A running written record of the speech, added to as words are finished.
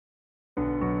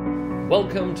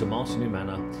Welcome to Martinue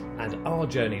Manor and our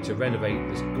journey to renovate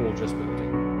this gorgeous building.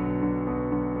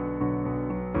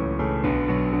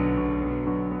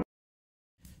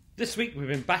 This week we've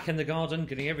been back in the garden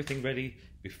getting everything ready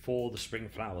before the spring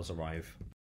flowers arrive.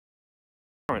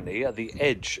 Currently at the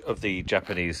edge of the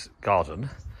Japanese garden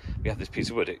we have this piece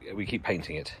of wood. We keep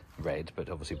painting it red, but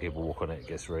obviously people walk on it, it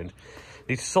gets ruined.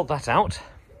 Need to sort that out,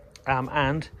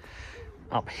 and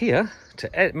up here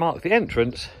to mark the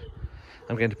entrance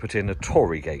I'm going to put in a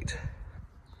Torii Gate.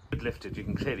 Lifted, you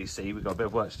can clearly see we've got a bit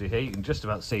of work to do here. You can just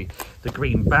about see the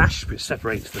green bash which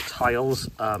separates the tiles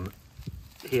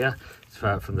here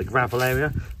from the gravel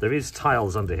area. There is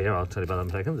tiles under here, I'll tell you about that in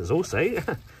a second. There's also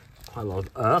quite a lot of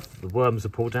earth. The worms are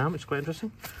pulled down, which is quite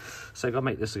interesting. So I've got to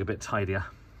make this look a bit tidier.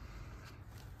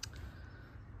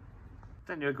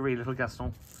 Don't you agree, little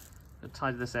Gaston?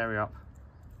 Tidy this area up.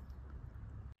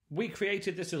 We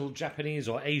created this little Japanese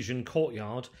or Asian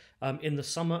courtyard in the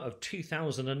summer of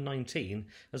 2019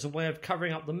 as a way of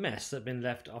covering up the mess that had been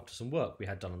left after some work we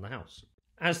had done on the house.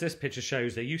 As this picture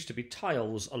shows, there used to be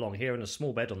tiles along here and a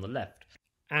small bed on the left,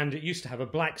 and it used to have a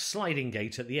black sliding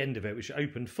gate at the end of it which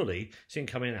opened fully so you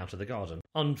can come in and out of the garden.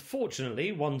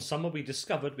 Unfortunately, one summer we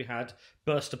discovered we had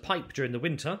burst a pipe during the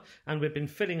winter and we'd been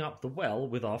filling up the well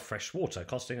with our fresh water,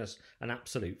 costing us an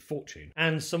absolute fortune.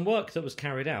 And some work that was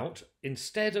carried out,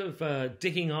 instead of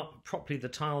digging up properly the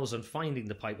tiles and finding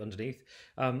the pipe underneath,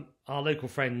 our local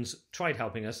friends tried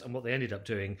helping us, and what they ended up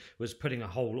doing was putting a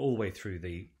hole all the way through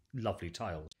the lovely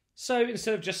tiles. So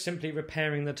instead of just simply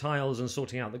repairing the tiles and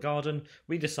sorting out the garden,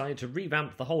 we decided to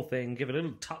revamp the whole thing, give a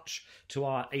little touch to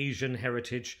our Asian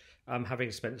heritage,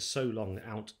 having spent so long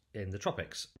out in the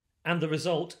tropics. And the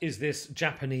result is this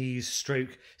Japanese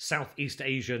stroke Southeast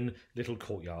Asian little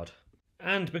courtyard.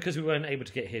 And because we weren't able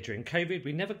to get here during COVID,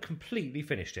 we never completely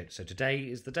finished it, so today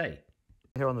is the day.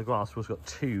 Here on the grass we've got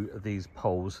two of these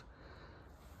poles.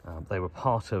 They were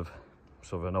part of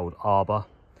sort of an old arbour.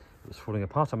 It was falling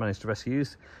apart. I managed to rescue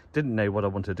these. Didn't know what I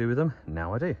wanted to do with them.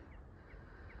 Now I do.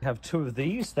 We have two of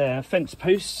these. They're fence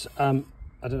posts. I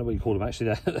don't know what you call them actually.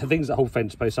 They're things that hold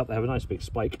fence posts up. They have a nice big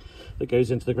spike that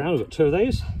goes into the ground. I've got two of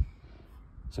those.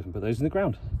 So I can put those in the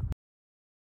ground.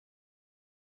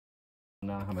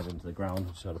 Now hammered into the ground.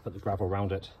 Just got to put the gravel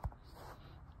around it.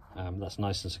 That's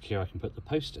nice and secure. I can put the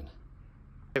post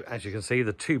in. As you can see,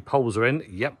 the two poles are in.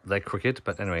 Yep, they're crooked.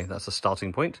 But anyway, that's a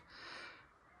starting point.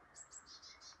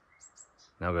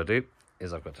 Now what I've got to do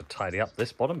is I've got to tidy up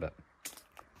this bottom bit.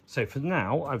 So for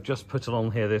now, I've just put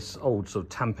along here this old sort of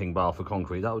tamping bar for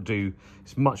concrete. That will do.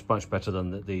 It's much better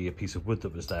than the piece of wood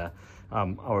that was there.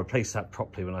 I'll replace that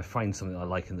properly when I find something that I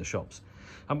like in the shops.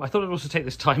 I thought I'd also take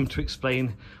this time to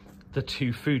explain the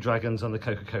two food dragons and the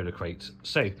Coca-Cola crate.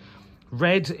 So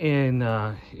red in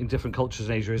different cultures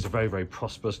in Asia is a very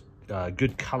prosperous,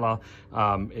 good colour.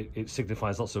 It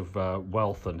signifies lots of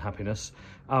wealth and happiness.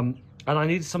 And I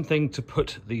needed something to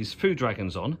put these food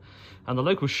dragons on, and the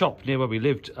local shop near where we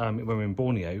lived when we were in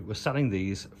Borneo was selling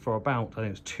these for about, I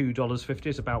think it's $2.50,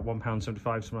 it's about £1.75,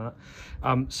 something like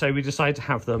that. So we decided to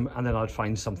have them, and then I'd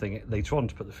find something later on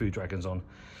to put the food dragons on.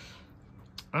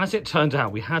 As it turned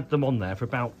out, we had them on there for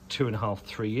about 2.5 to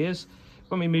 3 years.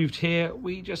 When we moved here,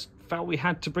 we just felt we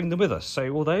had to bring them with us.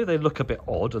 So although they look a bit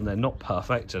odd and they're not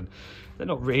perfect and they're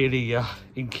not really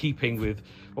in keeping with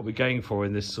what we're going for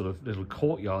in this sort of little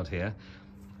courtyard here,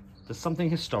 there's something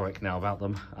historic now about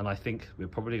them, and I think we're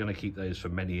probably going to keep those for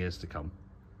many years to come.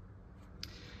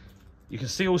 You can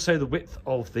see also the width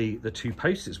of the two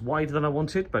posts. It's wider than I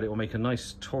wanted, but it will make a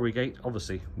nice Torii Gate.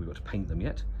 Obviously, we've got to paint them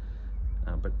yet,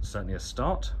 but certainly a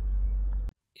start.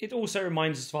 It also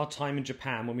reminds us of our time in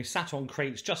Japan when we sat on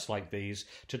crates just like these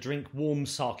to drink warm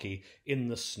sake in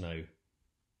the snow.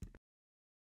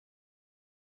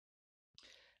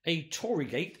 A Torii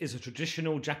Gate is a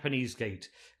traditional Japanese gate,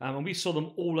 and we saw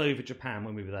them all over Japan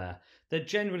when we were there. They're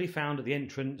generally found at the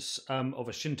entrance of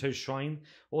a Shinto shrine,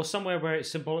 or somewhere where it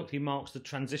symbolically marks the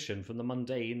transition from the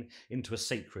mundane into a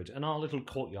sacred, and our little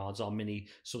courtyard's our mini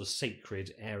sort of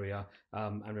sacred area,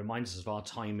 and reminds us of our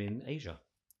time in Asia.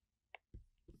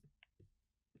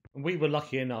 We were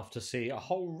lucky enough to see a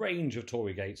whole range of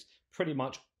Torii Gates pretty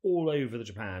much all over the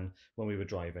Japan when we were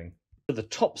driving. For the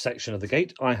top section of the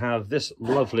gate, I have this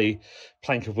lovely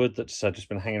plank of wood that's just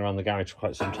been hanging around the garage for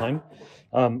quite some time.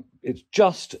 It's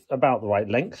just about the right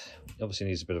length. Obviously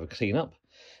needs a bit of a clean up.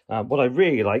 What I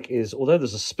really like is, although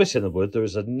there's a split in the wood, there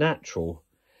is a natural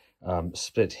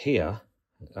split here.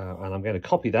 And I'm going to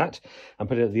copy that and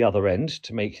put it at the other end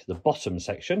to make the bottom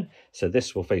section. So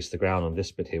this will face the ground and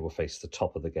this bit here will face the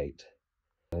top of the gate.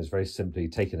 And it's very simply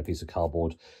taking a piece of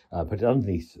cardboard, put it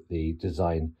underneath the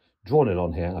design drawn it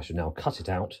on here. I should now cut it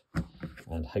out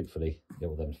and hopefully it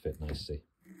will then fit nicely.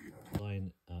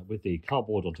 With the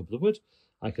cardboard on top of the wood,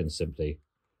 I can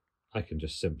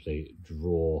just simply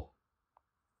draw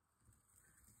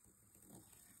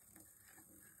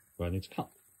where I need to cut.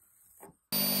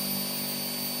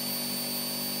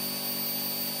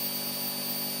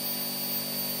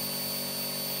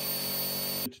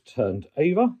 Turned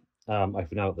over.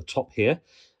 I've now at the top here.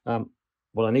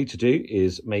 What I need to do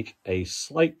is make a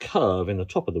slight curve in the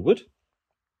top of the wood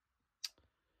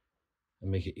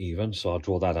and make it even. So I'll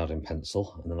draw that out in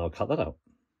pencil and then I'll cut that out.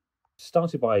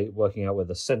 Started by working out where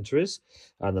the centre is,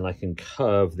 and then I can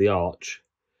curve the arch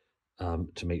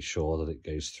to make sure that it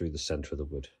goes through the centre of the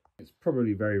wood. It's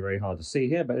probably very, very hard to see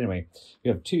here, but anyway,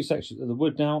 you have two sections of the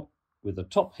wood now, with the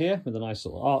top here with a nice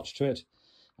little arch to it,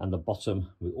 and the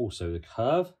bottom with also the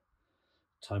curve.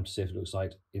 Time to see if it looks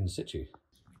like in situ.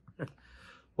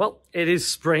 Well, it is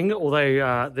spring,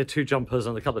 although the two jumpers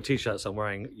and a couple of t-shirts I'm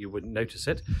wearing, you wouldn't notice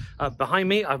it. Behind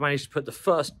me, I've managed to put the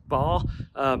first bar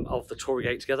of the Torii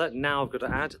Gate together. Now I've got to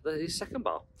add the second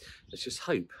bar. Let's just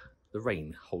hope the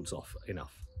rain holds off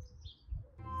enough.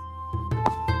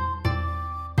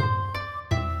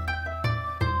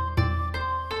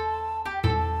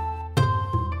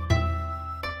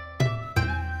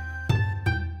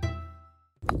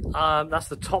 That's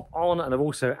the top on, and I've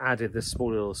also added this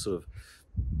small little sort of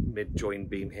mid-join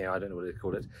beam here. I don't know what to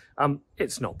call it.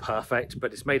 It's not perfect,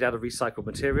 but it's made out of recycled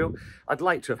material. I'd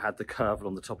like to have had the curve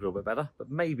on the top a little bit better,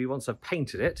 but maybe once I've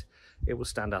painted it, it will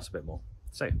stand out a bit more.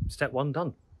 So, step one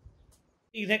done.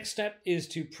 The next step is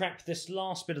to prep this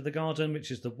last bit of the garden,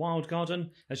 which is the wild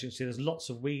garden. As you can see, there's lots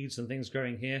of weeds and things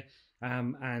growing here,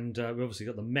 and we've obviously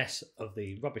got the mess of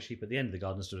the rubbish heap at the end of the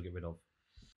garden still to get rid of.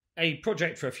 A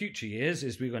project for future years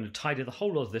is we're going to tidy the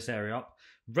whole of this area up,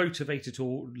 rotivate it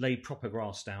all, lay proper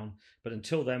grass down, but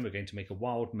until then we're going to make a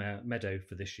wild meadow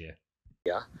for this year.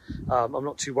 Yeah, I'm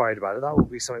not too worried about it. That will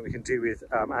be something we can do with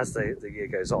as the year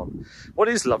goes on. What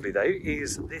is lovely though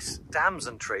is this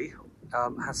damson tree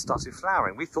has started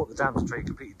flowering. We thought the damson tree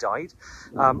completely died,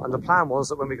 and the plan was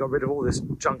that when we got rid of all this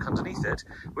junk underneath it,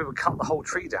 we would cut the whole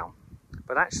tree down.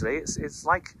 But actually, it's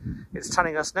like it's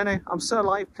telling us, no, I'm still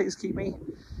alive, please keep me.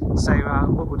 So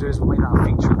what we'll do is we'll make that a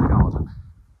feature of the garden.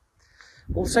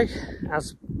 Also,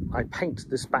 as I paint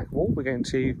this back wall, we're going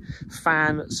to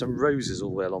fan some roses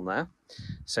all the way along there.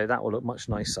 So that will look much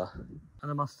nicer.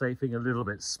 And I must say, feeling a little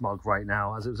bit smug right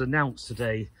now, as it was announced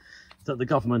today that the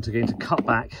government are going to cut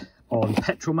back on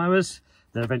petrol mowers.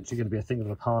 They're eventually going to be a thing of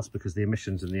the past because the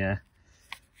emissions in the air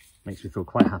makes me feel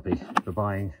quite happy for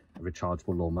buying a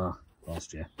rechargeable lawnmower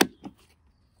last year.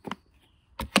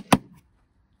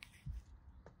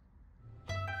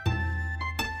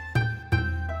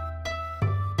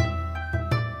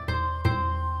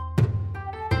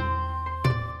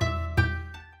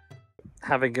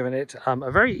 Having given it a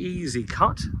very easy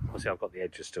cut, obviously I've got the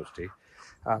edges still to do.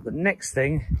 The next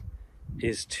thing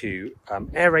is to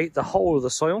aerate the whole of the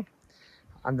soil,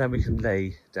 and then we can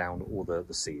lay down all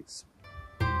the seeds.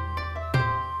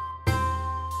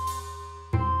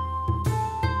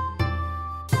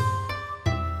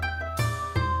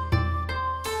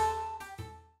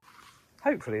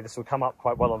 Hopefully this will come up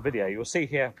quite well on video. You'll see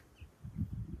here,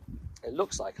 it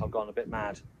looks like I've gone a bit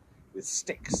mad with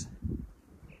sticks.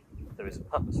 There is a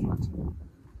purpose for that.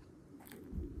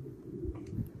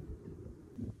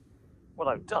 What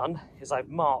I've done is I've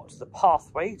marked the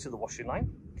pathway to the washing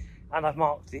line, and I've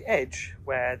marked the edge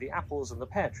where the apples and the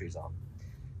pear trees are.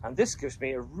 And this gives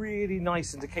me a really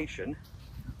nice indication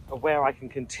of where I can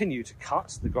continue to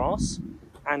cut the grass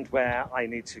and where I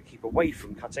need to keep away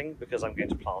from cutting because I'm going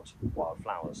to plant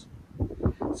wildflowers.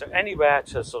 So anywhere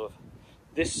to sort of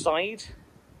this side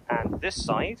and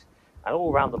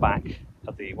all around the back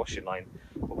of the washing line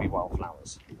will be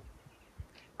wildflowers.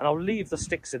 And I'll leave the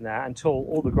sticks in there until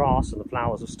all the grass and the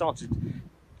flowers have started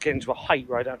getting to a height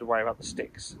where I don't have to worry about the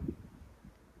sticks.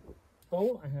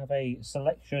 Oh, I have a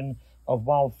selection of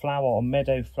wildflower or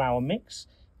meadow flower mix.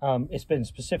 It's been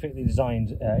specifically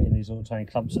designed in these little tiny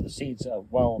clumps, so the seeds are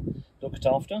well looked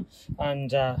after,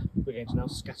 and we're going to now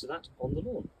scatter that on the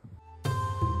lawn.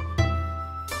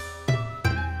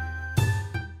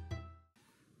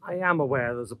 I am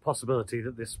aware there's a possibility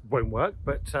that this won't work,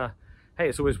 but hey,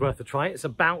 it's always worth a try. It's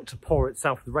about to pour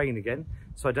itself with rain again,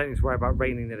 so I don't need to worry about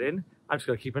reining it in. I'm just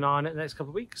going to keep an eye on it the next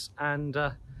couple of weeks, and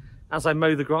as I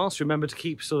mow the grass, remember to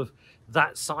keep sort of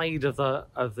that side of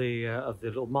the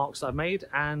little marks that I've made,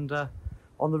 and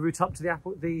on the route up to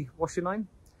the washing line,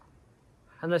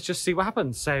 and let's just see what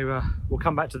happens. So we'll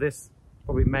come back to this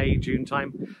probably May, June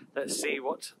time. Let's see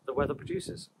what the weather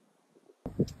produces.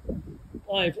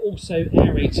 I've also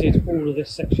aerated all of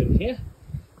this section here.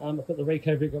 I put the rake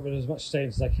over it, got rid of as much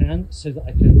stains as I can so that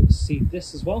I can seed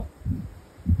this as well.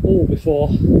 All before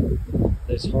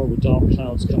those horrible dark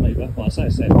clouds come over. Well, as I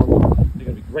say horrible, they're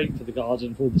going to be great for the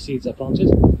garden for all the seeds I planted.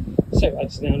 So I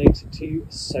just now need to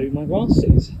sow my grass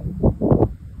seeds.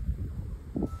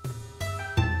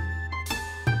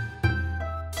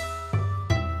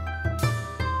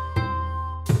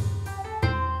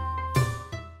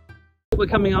 We're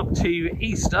coming up to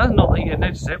Easter, not that you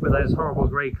notice it with those horrible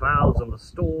grey clouds and the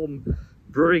storm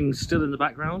brewing still in the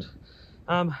background.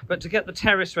 But to get the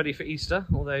terrace ready for Easter,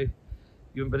 although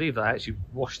you wouldn't believe that I actually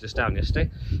washed this down yesterday,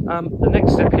 the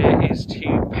next step here is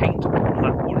to paint all of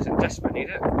that wall. It's in desperate need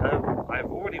of it.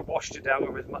 I've already washed it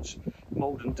down with as much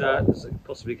mould and dirt as I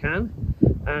possibly can,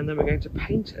 and then we're going to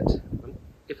paint it. And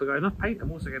if I've got enough paint,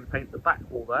 I'm also going to paint the back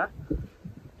wall there.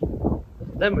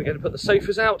 Then we're going to put the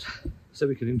sofas out, so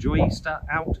we can enjoy Easter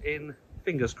out in,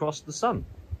 fingers crossed, the sun.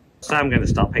 So I'm going to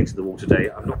start painting the wall today.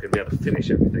 I'm not going to be able to finish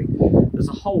everything. There's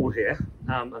a hole here,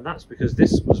 and that's because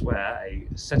this was where a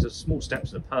set of small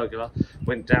steps in a pergola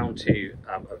went down to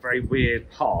a very weird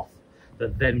path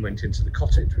that then went into the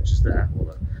cottage, which is there, or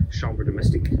the chambre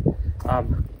domestique.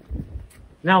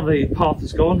 Now the path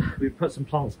is gone, we've put some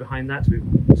plants behind that, we've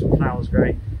put some flowers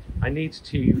growing. I need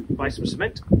to buy some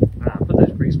cement, put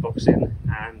those grease blocks in,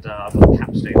 and put the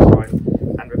capstones right,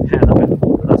 and repair that with the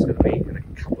wall. But that's going to be in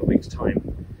a couple of weeks' time,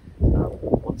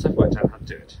 once I've worked out how to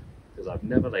do it, because I've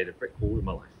never laid a brick wall in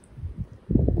my life.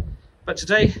 But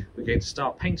today we're going to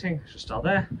start painting. I should start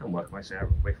there and work my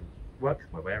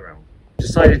way around.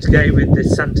 Decided to go with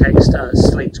this Suntex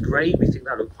slate grey. We think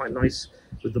that looked quite nice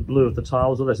with the blue of the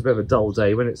tiles. Although it's a bit of a dull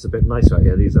day, when it's a bit nicer out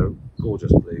here, these are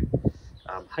gorgeous blue.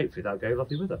 Hopefully that'll go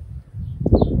lovely with it.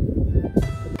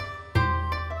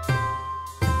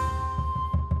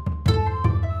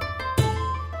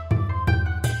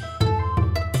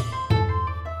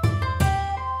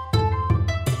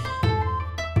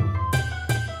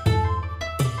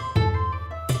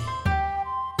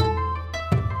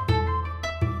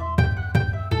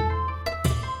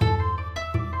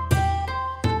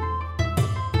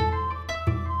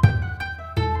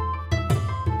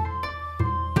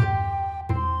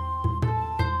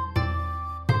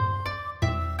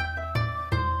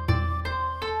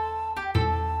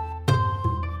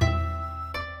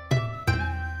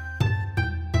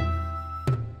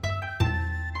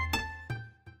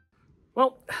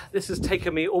 Well, this has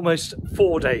taken me almost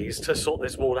 4 days to sort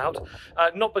this wall out.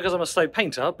 Not because I'm a slow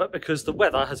painter, but because the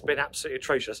weather has been absolutely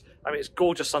atrocious. I mean, it's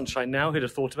gorgeous sunshine now, who'd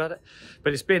have thought about it?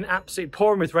 But it's been absolutely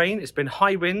pouring with rain, it's been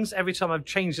high winds. Every time I've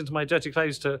changed into my dirty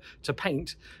clothes to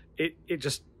paint, it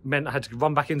just meant I had to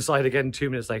run back inside again 2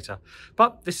 minutes later.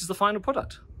 But this is the final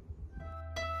product.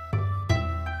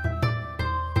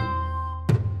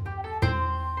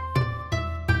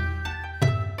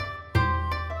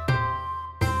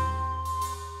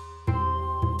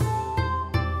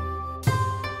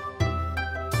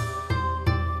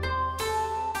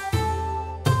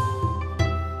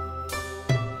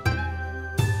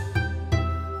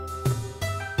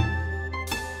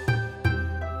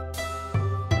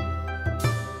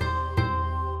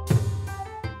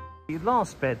 The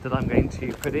last bed that I'm going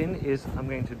to put in is I'm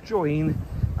going to join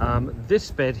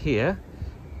this bed here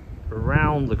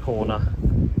around the corner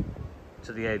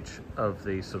to the edge of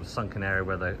the sort of sunken area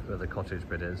where the cottage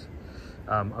bit is.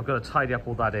 I've got to tidy up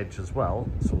all that edge as well,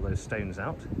 sort those stones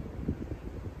out.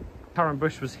 Currant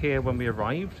bush was here when we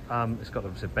arrived. It's got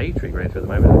a bay tree growing through at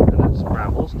the moment, and it's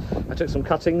brambles. I took some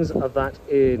cuttings of that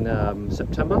in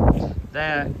September.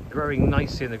 They're growing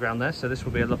nicely in the ground there, so this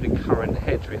will be a lovely currant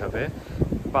hedge we have here.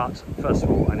 But first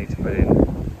of all, I need to put in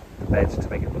the bed to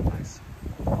make it look nice.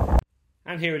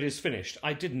 And here it is finished.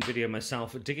 I didn't video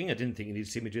myself digging. I didn't think you need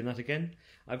to see me doing that again.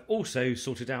 I've also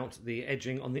sorted out the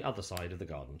edging on the other side of the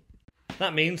garden.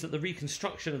 That means that the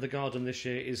reconstruction of the garden this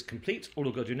year is complete. All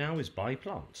I've got to do now is buy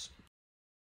plants.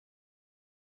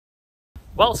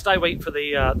 Whilst I wait for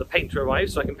the paint to arrive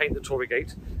so I can paint the Torii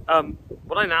Gate,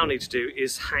 what I now need to do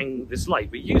is hang this light.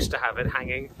 We used to have it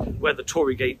hanging where the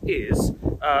Torii Gate is,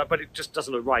 but it just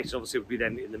doesn't look right. Obviously it would be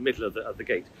then in the middle of the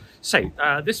gate. So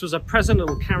this was a present,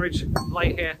 little carriage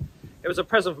light here. It was a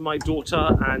present from my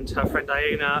daughter and her friend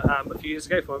Diana a few years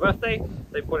ago for my birthday.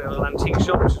 They bought it at an antique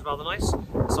shop, which is rather nice.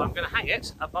 So I'm going to hang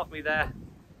it above me there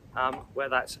where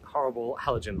that horrible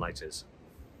halogen light is.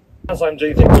 As I'm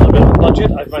doing things on a bit of a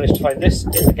budget, I've managed to find this in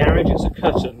the garage. It's a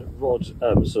curtain rod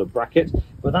sort of bracket,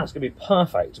 but that's going to be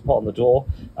perfect to put on the door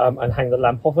and hang the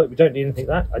lamp off it. We don't need anything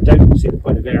like that. I don't see the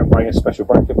point of going out buying a special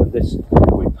bracket, but this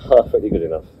will be perfectly good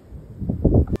enough.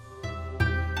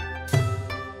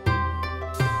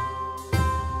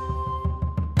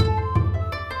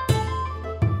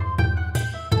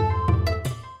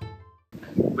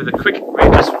 with a quick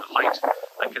readjustment of height,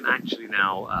 I can actually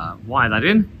now wire that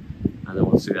in, and then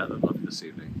we'll see that look lovely this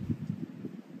evening.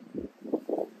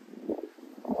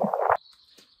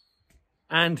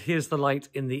 And here's the light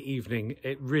in the evening.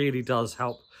 It really does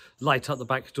help light up the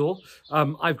back door.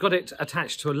 I've got it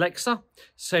attached to Alexa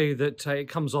so that it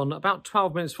comes on about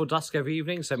 12 minutes before dusk every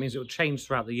evening. So it means it will change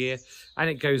throughout the year,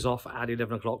 and it goes off at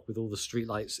 11 o'clock with all the street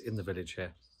lights in the village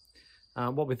here.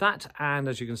 What with that, and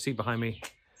as you can see behind me,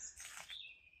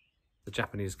 the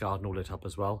Japanese garden all lit up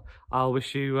as well. I'll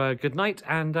wish you a good night,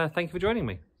 and thank you for joining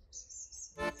me.